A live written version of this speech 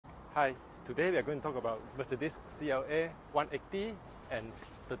Hi, today we are going to talk about Mercedes CLA180 and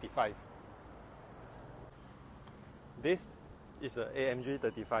 35. This is the AMG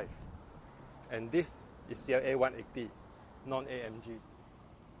 35 and this is CLA180, non-AMG.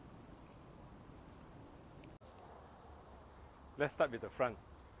 Let's start with the front.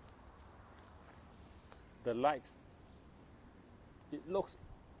 The lights, it looks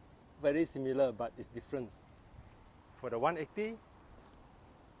very similar but it's different. For the 180,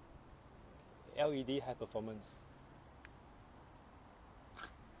 LED high performance.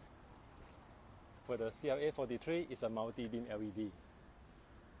 For the CLA43, it's a multi-beam LED.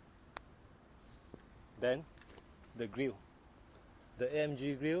 Then the grille, the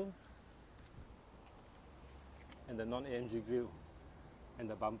AMG grille and the non-AMG grille and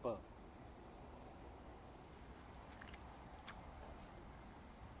the bumper.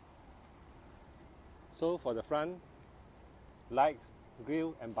 So for the front, lights,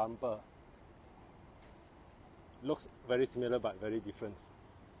 grille and bumper looks very similar but very different.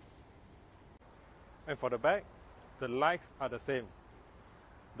 And for the back, the lights are the same.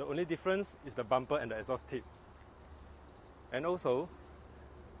 The only difference is the bumper and the exhaust tip. And also,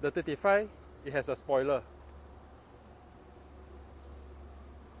 the 35, it has a spoiler.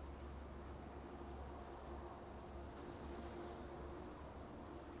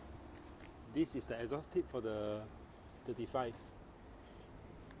 This is the exhaust tip for the 35.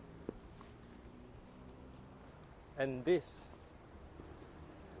 And this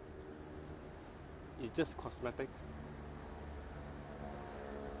is just cosmetics.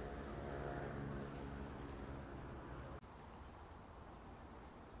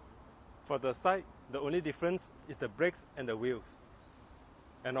 For the side, the only difference is the brakes and the wheels.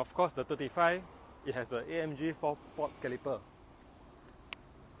 And of course the 35, it has an AMG 4-port caliper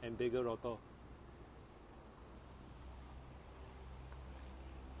and bigger rotor.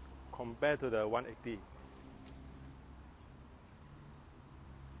 Compared to the 180.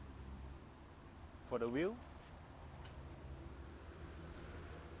 For the wheel,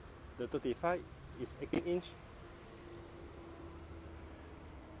 the 35 is 18-inch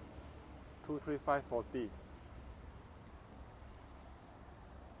 235/40.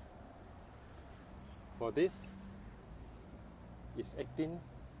 For this, it's 18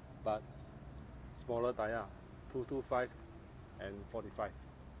 but smaller tire, 225 and 45.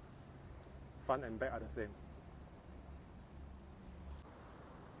 Front and back are the same.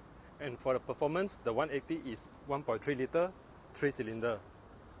 And for the performance, the 180 is 1.3 litre, 3-cylinder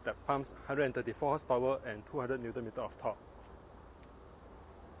that pumps 134 horsepower and 200 Nm of torque.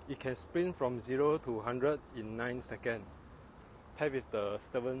 It can sprint from 0 to 100 in 9 seconds, paired with the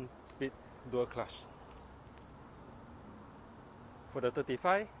 7-speed dual clutch. For the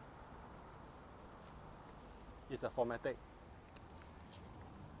 35, it's a 4MATIC.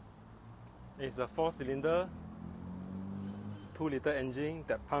 It's a 4-cylinder 2-litre engine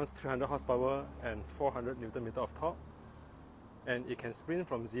that pumps 300 horsepower and 400 Nm of torque, and it can sprint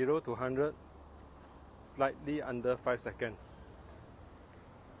from 0 to 100 slightly under 5 seconds.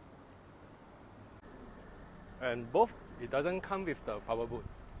 And both, it doesn't come with the power boot.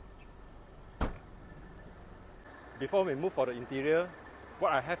 Before we move for the interior,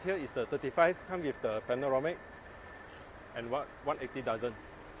 what I have here is the 35 come with the panoramic and what 180 doesn't.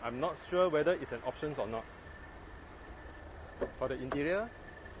 I'm not sure whether it's an option or not. For the interior,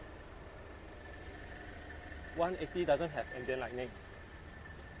 180 doesn't have ambient lighting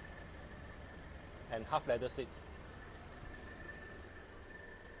and half leather seats.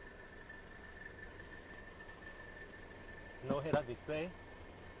 No head-up display,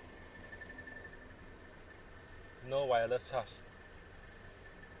 no wireless charge.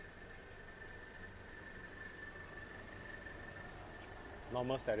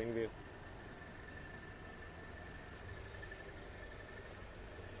 Normal steering wheel.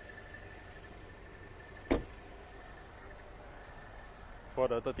 For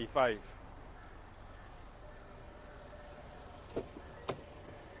the 35,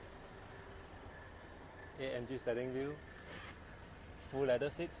 AMG steering wheel, full leather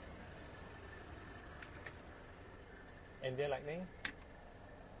seats, ambient lighting.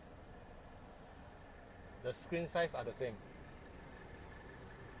 The screen size are the same.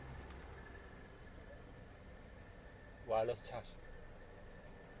 Wireless charge.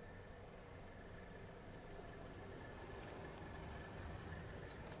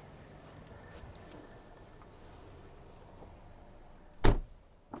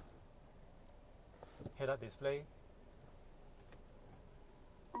 Head-up display,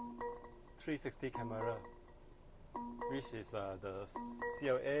 360 camera, which is the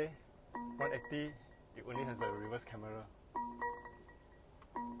CLA180. It only has a reverse camera.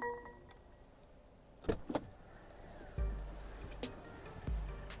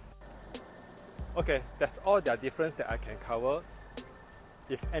 Okay, that's all the difference that I can cover.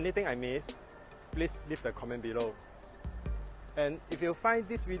 If anything I missed, please leave the comment below. And if you find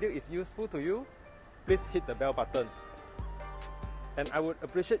this video is useful to you, please hit the bell button. And I would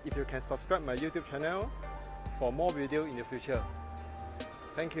appreciate if you can subscribe my YouTube channel for more video in the future.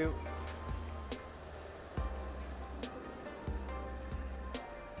 Thank you.